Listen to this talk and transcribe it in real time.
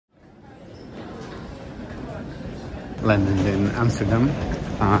landed in Amsterdam.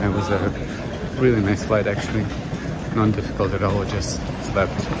 It was a really nice flight actually, not difficult at all, just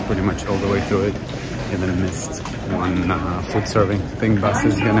slept pretty much all the way through it. Even missed one food serving. Think bus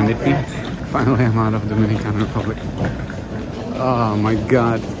is gonna meet me. Finally I'm out of Dominican Republic. Oh my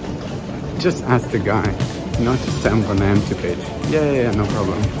god. Just ask the guy not to stamp on the empty page. Yeah, no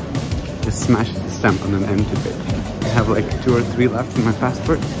problem. Just smash the stamp on an empty page. I have like 2 or 3 left in my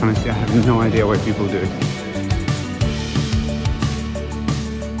passport. Honestly, I have no idea why people do it.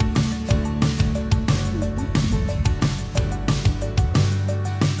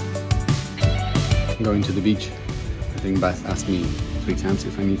 Going to the beach. I think Beth asked me 3 times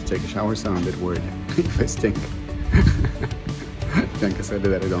if I need to take a shower, so I'm a bit worried if I stink. Bianca said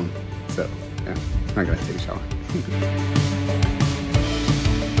that I don't, so yeah, I'm not gonna take a shower.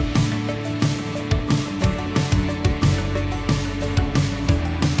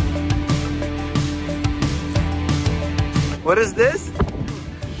 What is this?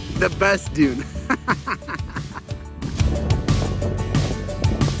 The best dune.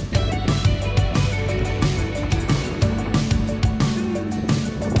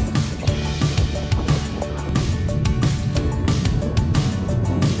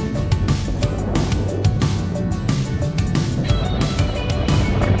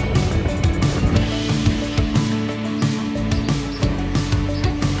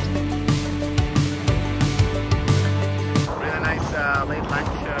 Late lunch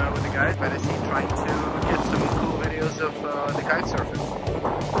with the guys, but I see trying to get some cool videos of the kite surfing.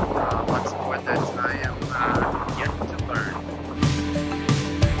 What's more that I am yet to learn.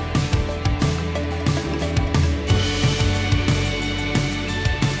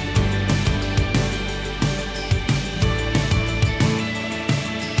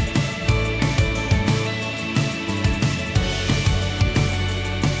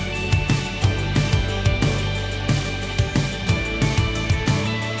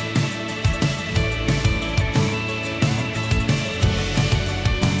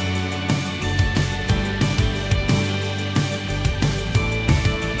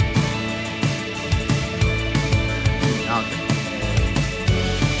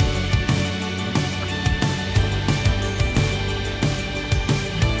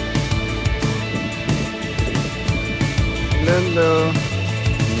 Hello.